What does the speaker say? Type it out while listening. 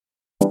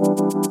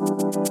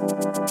Welcome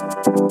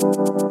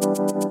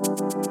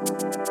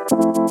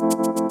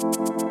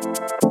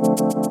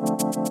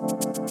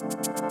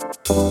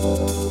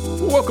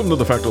to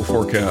the Factal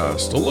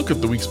Forecast, a look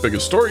at the week's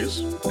biggest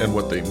stories and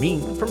what they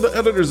mean from the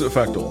editors at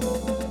Factal.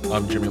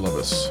 I'm Jimmy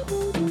Levis.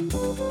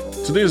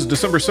 Today is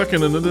December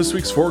 2nd, and in this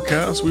week's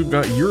forecast, we've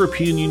got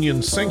European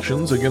Union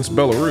sanctions against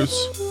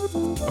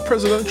Belarus, a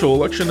presidential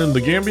election in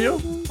the Gambia,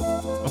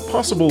 a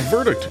possible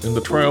verdict in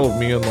the trial of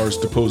Myanmar's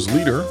deposed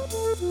leader,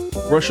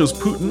 Russia's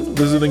Putin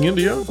visiting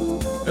India,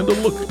 and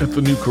a look at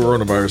the new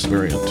coronavirus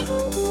variant.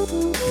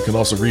 You can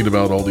also read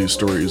about all these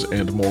stories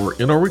and more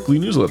in our weekly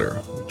newsletter,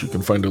 which you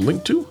can find a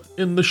link to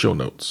in the show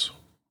notes.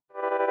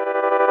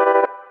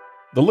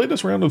 The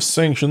latest round of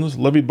sanctions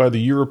levied by the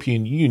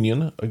European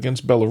Union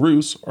against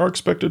Belarus are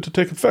expected to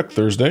take effect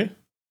Thursday.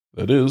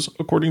 That is,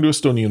 according to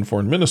Estonian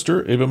Foreign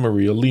Minister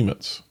Eva-Maria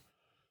Liimets.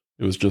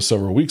 It was just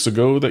several weeks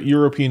ago that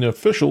European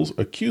officials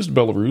accused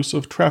Belarus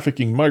of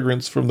trafficking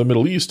migrants from the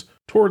Middle East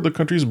toward the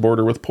country's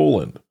border with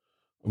Poland.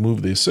 A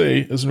move they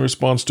say is in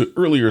response to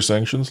earlier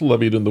sanctions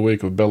levied in the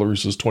wake of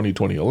Belarus's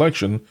 2020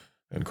 election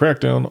and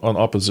crackdown on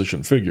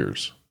opposition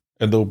figures.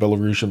 And though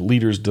Belarusian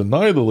leaders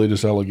deny the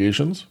latest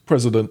allegations,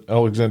 President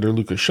Alexander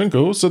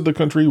Lukashenko said the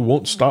country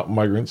won't stop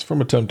migrants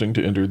from attempting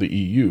to enter the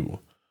EU.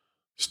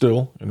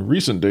 Still, in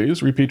recent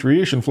days,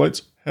 repatriation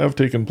flights have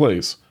taken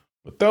place,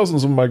 but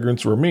thousands of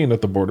migrants remain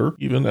at the border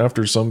even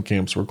after some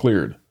camps were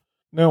cleared.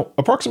 Now,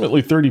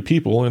 approximately 30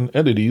 people and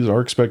entities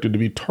are expected to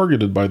be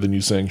targeted by the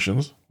new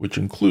sanctions, which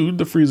include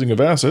the freezing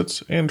of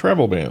assets and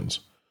travel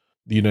bans.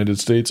 The United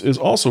States is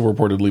also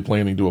reportedly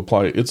planning to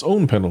apply its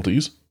own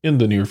penalties in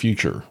the near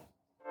future.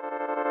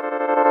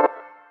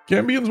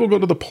 Gambians will go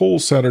to the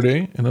polls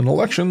Saturday in an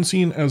election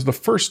seen as the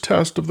first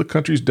test of the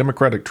country's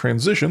democratic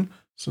transition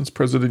since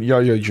President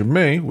Yahya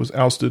Jammeh was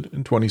ousted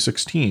in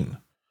 2016.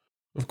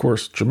 Of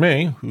course,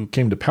 Jammeh, who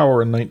came to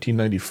power in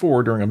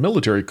 1994 during a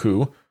military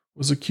coup,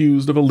 was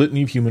accused of a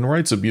litany of human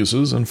rights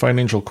abuses and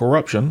financial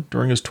corruption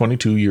during his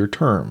 22-year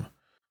term.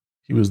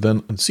 He was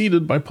then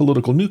unseated by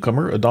political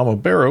newcomer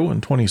Adama Barrow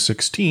in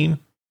 2016,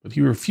 but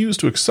he refused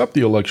to accept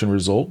the election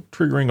result,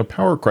 triggering a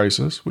power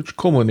crisis which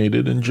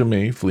culminated in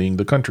Jammeh fleeing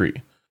the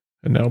country.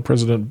 And now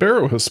President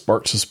Barrow has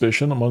sparked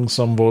suspicion among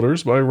some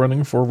voters by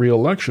running for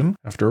re-election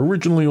after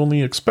originally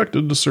only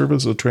expected to serve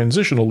as a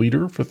transitional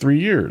leader for 3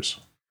 years.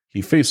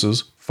 He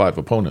faces 5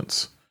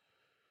 opponents.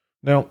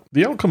 Now,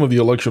 the outcome of the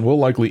election will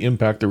likely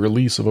impact the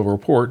release of a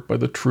report by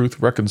the Truth,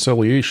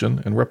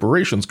 Reconciliation, and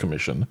Reparations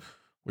Commission,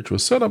 which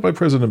was set up by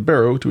President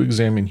Barrow to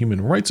examine human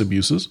rights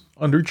abuses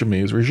under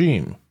Jammeh's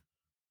regime.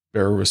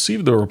 Barrow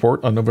received the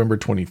report on November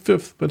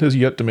 25th, but has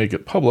yet to make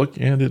it public,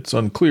 and it's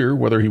unclear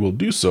whether he will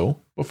do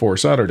so before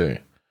Saturday.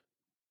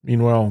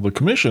 Meanwhile, the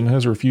commission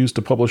has refused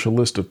to publish a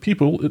list of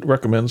people it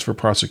recommends for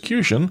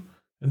prosecution,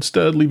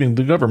 instead leaving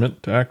the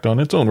government to act on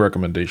its own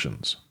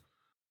recommendations.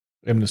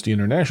 Amnesty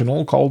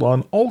International called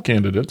on all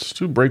candidates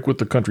to break with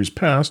the country's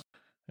past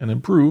and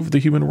improve the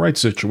human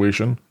rights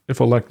situation if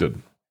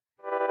elected.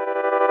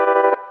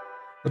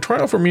 The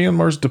trial for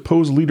Myanmar's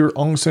deposed leader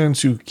Aung San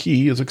Suu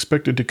Kyi is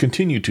expected to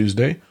continue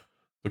Tuesday.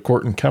 The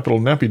court in capital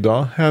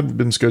Naypyidaw had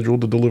been scheduled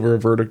to deliver a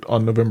verdict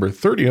on November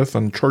 30th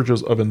on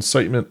charges of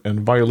incitement and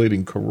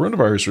violating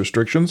coronavirus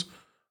restrictions,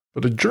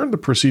 but adjourned the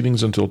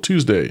proceedings until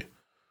Tuesday.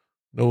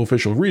 No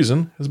official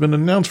reason has been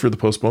announced for the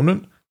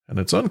postponement, and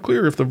it's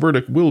unclear if the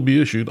verdict will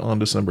be issued on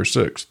December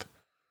 6th.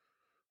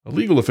 A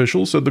legal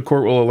official said the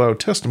court will allow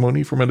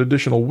testimony from an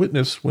additional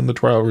witness when the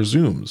trial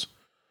resumes.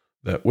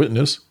 That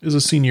witness is a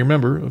senior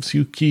member of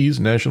Suu Kyi's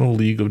National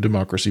League of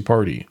Democracy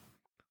Party.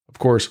 Of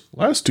course,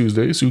 last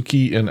Tuesday, Suu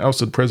Kyi and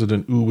ousted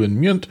President U Win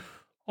Myint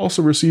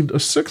also received a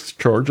 6th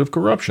charge of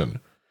corruption,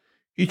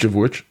 each of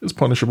which is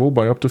punishable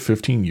by up to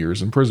 15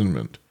 years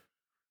imprisonment.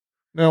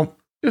 Now,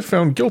 if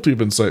found guilty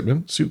of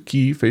incitement, Suu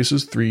Kyi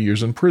faces 3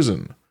 years in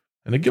prison,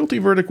 and a guilty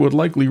verdict would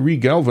likely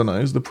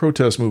re-galvanize the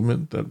protest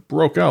movement that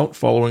broke out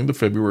following the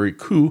February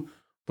coup,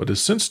 but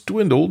has since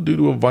dwindled due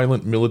to a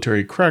violent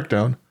military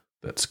crackdown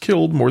that's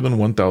killed more than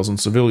 1,000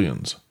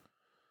 civilians.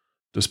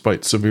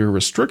 Despite severe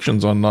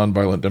restrictions on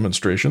nonviolent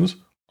demonstrations,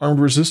 armed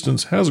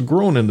resistance has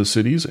grown in the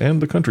cities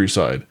and the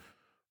countryside,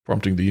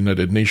 prompting the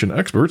United Nations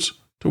experts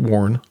to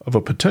warn of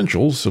a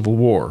potential civil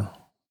war.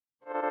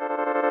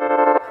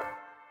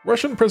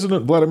 Russian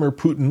President Vladimir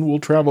Putin will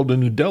travel to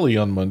New Delhi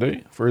on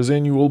Monday for his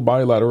annual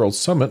bilateral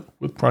summit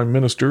with Prime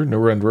Minister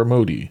Narendra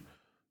Modi.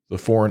 The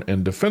foreign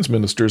and defense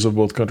ministers of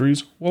both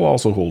countries will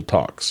also hold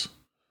talks.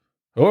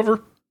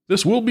 However,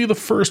 this will be the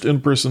first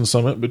in-person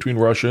summit between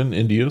Russia and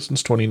India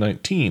since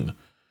 2019. In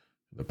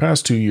the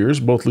past 2 years,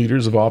 both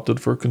leaders have opted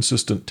for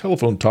consistent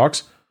telephone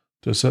talks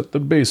to set the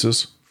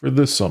basis for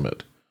this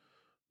summit.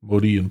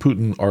 Modi and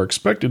Putin are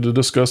expected to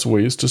discuss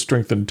ways to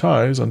strengthen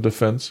ties on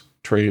defense,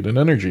 trade, and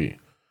energy.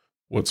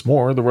 What's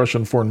more, the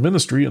Russian Foreign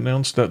Ministry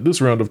announced that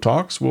this round of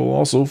talks will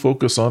also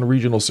focus on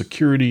regional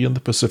security in the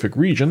Pacific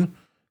region,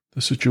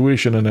 the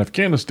situation in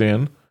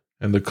Afghanistan,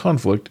 and the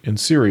conflict in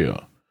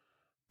Syria.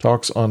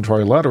 Talks on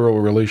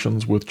trilateral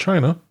relations with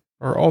China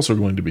are also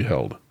going to be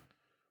held.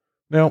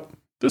 Now,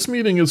 This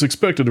meeting is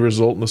expected to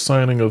result in the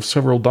signing of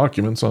several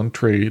documents on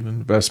trade,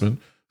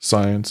 investment,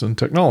 science, and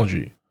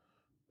technology.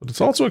 But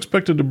it's also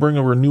expected to bring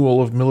a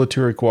renewal of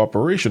military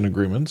cooperation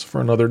agreements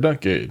for another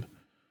decade.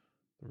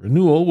 The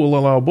renewal will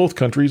allow both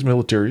countries'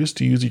 militaries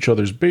to use each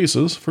other's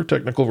bases for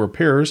technical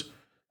repairs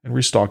and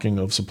restocking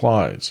of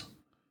supplies.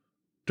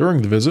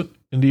 During the visit,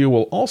 India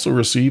will also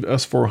receive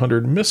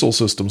S-400 missile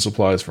system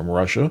supplies from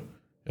Russia,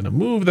 in a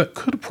move that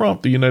could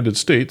prompt the United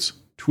States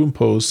to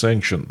impose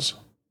sanctions.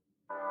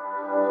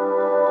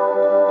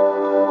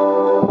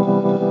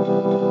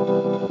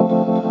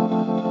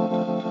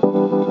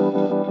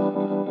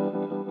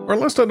 Our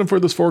last item for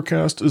this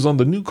forecast is on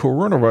the new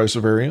coronavirus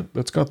variant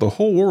that's got the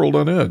whole world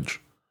on edge.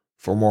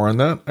 For more on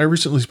that, I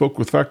recently spoke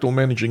with Factual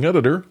Managing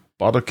Editor,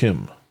 Bada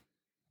Kim.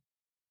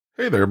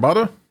 Hey there,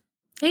 Bada.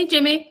 Hey,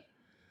 Jimmy.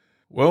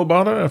 Well,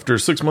 Bada, after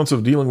 6 months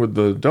of dealing with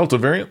the Delta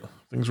variant,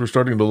 things were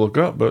starting to look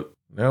up, but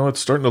now it's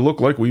starting to look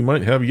like we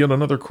might have yet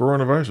another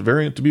coronavirus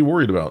variant to be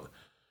worried about.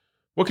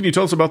 What can you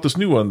tell us about this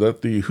new one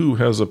that the WHO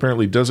has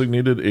apparently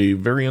designated a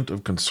variant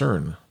of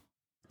concern?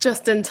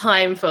 Just in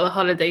time for the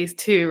holidays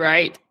too,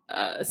 right?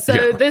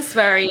 This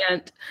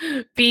variant,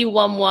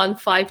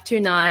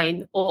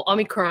 B11529 or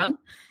Omicron,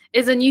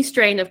 is a new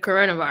strain of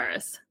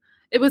coronavirus.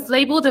 It was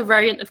labeled a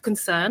variant of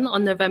concern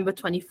on November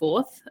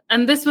 24th,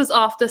 and this was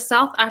after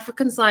South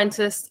African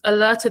scientists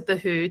alerted the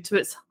WHO to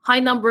its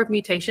high number of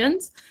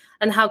mutations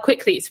and how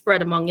quickly it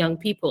spread among young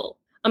people.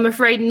 I'm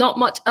afraid not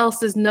much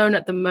else is known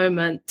at the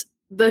moment.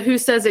 The WHO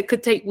says it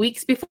could take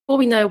weeks before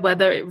we know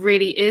whether it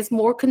really is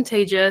more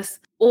contagious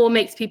or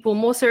makes people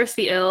more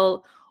seriously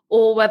ill,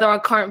 or whether our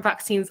current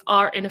vaccines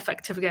are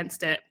ineffective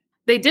against it.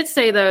 They did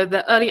say, though,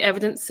 that early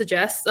evidence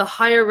suggests a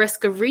higher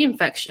risk of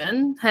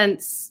reinfection,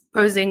 hence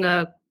posing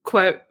a,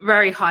 quote,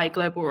 very high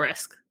global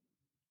risk.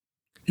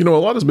 You know, a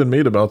lot has been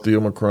made about the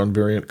Omicron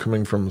variant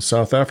coming from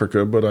South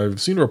Africa, but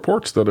I've seen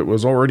reports that it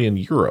was already in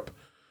Europe.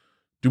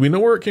 Do we know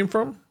where it came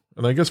from?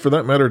 And I guess for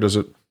that matter, does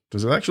it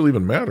actually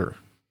even matter?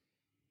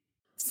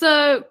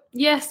 So,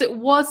 yes, it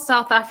was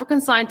South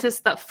African scientists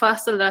that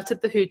first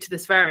alerted the WHO to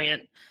this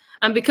variant.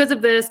 And because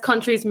of this,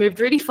 countries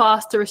moved really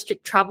fast to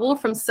restrict travel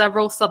from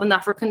several southern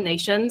African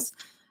nations.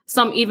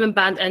 Some even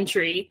banned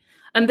entry.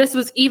 And this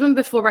was even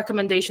before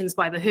recommendations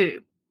by the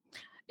WHO.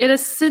 It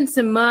has since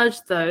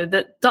emerged, though,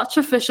 that Dutch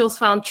officials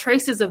found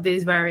traces of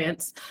these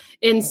variants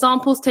in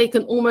samples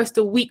taken almost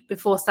a week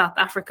before South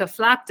Africa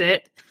flagged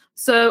it.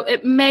 So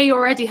it may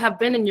already have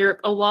been in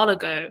Europe a while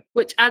ago,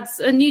 which adds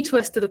a new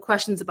twist to the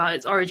questions about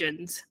its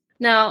origins.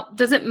 Now,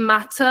 does it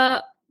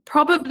matter?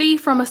 Probably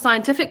from a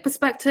scientific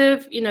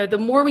perspective, the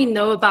more we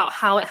know about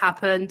how it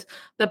happened,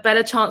 the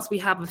better chance we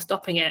have of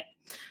stopping it.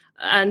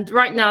 And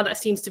right now, that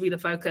seems to be the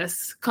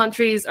focus.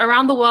 Countries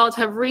around the world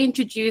have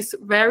reintroduced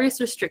various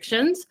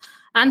restrictions,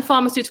 and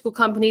pharmaceutical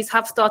companies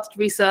have started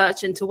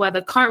research into whether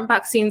current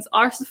vaccines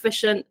are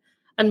sufficient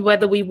and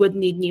whether we would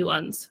need new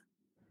ones.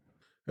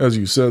 As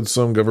you said,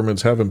 some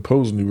governments have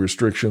imposed new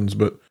restrictions,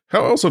 but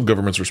how else have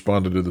governments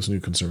responded to this new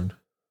concern?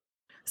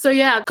 So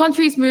yeah,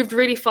 countries moved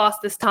really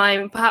fast this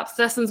time. Perhaps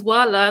lessons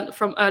were learned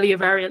from earlier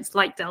variants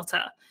like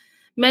Delta.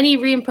 Many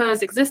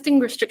reimposed existing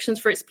restrictions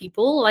for its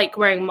people, like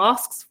wearing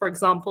masks, for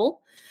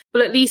example.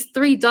 But at least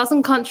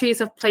 36 countries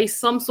have placed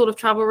some sort of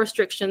travel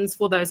restrictions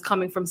for those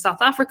coming from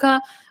South Africa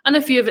and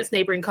a few of its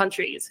neighboring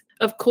countries.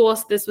 Of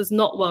course, this was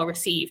not well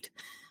received.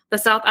 The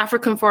South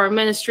African Foreign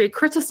Ministry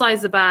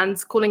criticized the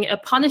bans, calling it a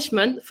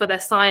punishment for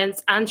their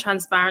science and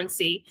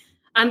transparency.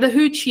 And the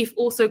WHO chief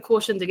also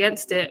cautioned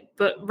against it,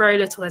 but very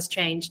little has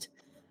changed.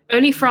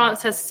 Only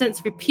France has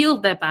since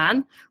repealed their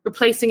ban,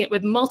 replacing it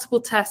with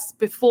multiple tests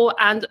before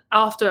and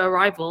after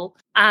arrival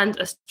and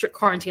a strict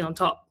quarantine on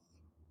top.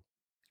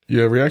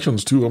 Yeah,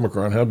 reactions to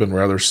Omicron have been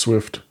rather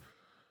swift.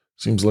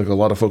 Seems like a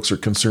lot of folks are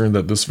concerned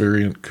that this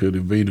variant could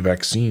evade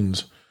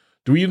vaccines.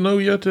 Do we know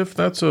yet if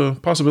that's a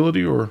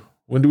possibility, or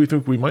when do we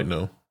think we might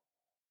know?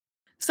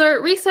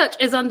 So research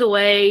is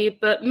underway,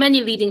 but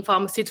many leading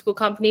pharmaceutical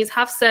companies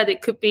have said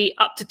it could be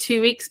up to 2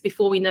 weeks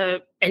before we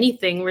know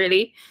anything,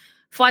 really.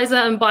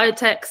 Pfizer and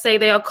BioNTech say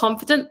they are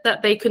confident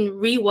that they can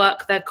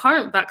rework their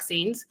current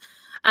vaccines,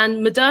 and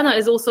Moderna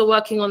is also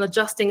working on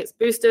adjusting its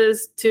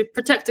boosters to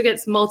protect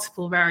against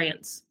multiple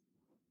variants.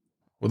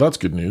 Well, that's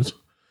good news.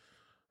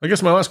 I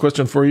guess my last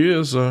question for you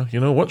is,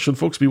 what should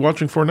folks be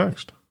watching for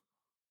next?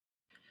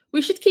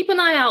 We should keep an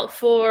eye out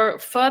for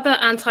further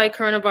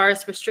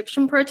anti-coronavirus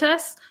restriction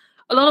protests,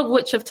 a lot of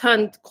which have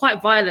turned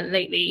quite violent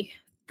lately,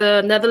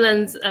 the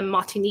Netherlands and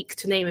Martinique,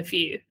 to name a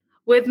few.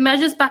 With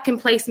measures back in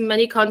place in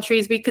many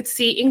countries, we could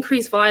see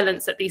increased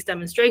violence at these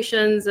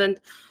demonstrations. And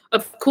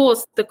of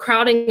course, the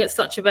crowding at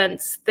such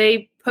events,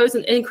 they pose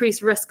an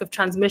increased risk of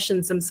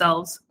transmissions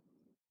themselves.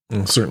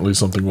 Certainly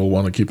something we'll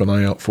want to keep an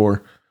eye out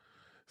for.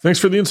 Thanks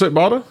for the insight,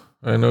 Bada.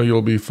 I know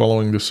you'll be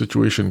following this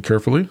situation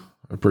carefully.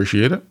 I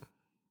appreciate it.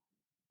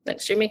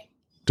 Thanks, Jimmy.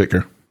 Take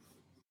care.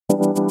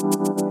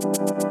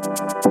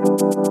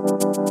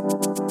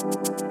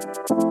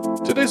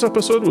 Today's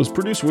episode was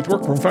produced with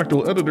work from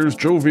Factual editors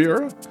Joe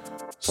Vieira,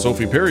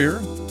 Sophie Perrier,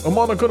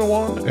 Amana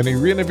Gunawan, and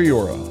Irina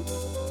Viora.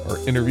 Our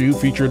interview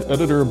featured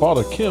editor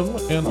Bada Kim,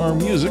 and our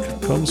music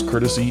comes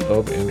courtesy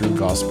of Andrew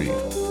Gosby.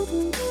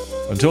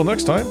 Until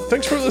next time,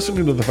 thanks for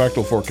listening to the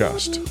Factal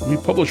Forecast. We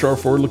publish our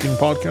forward-looking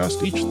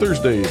podcast each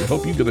Thursday to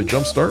help you get a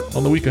jump start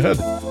on the week ahead.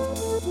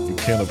 You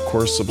can, of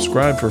course,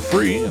 subscribe for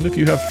free, and if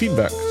you have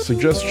feedback,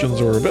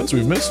 suggestions, or events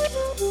we've missed,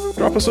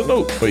 drop us a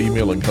note by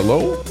emailing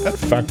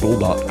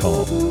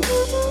hello@factal.com.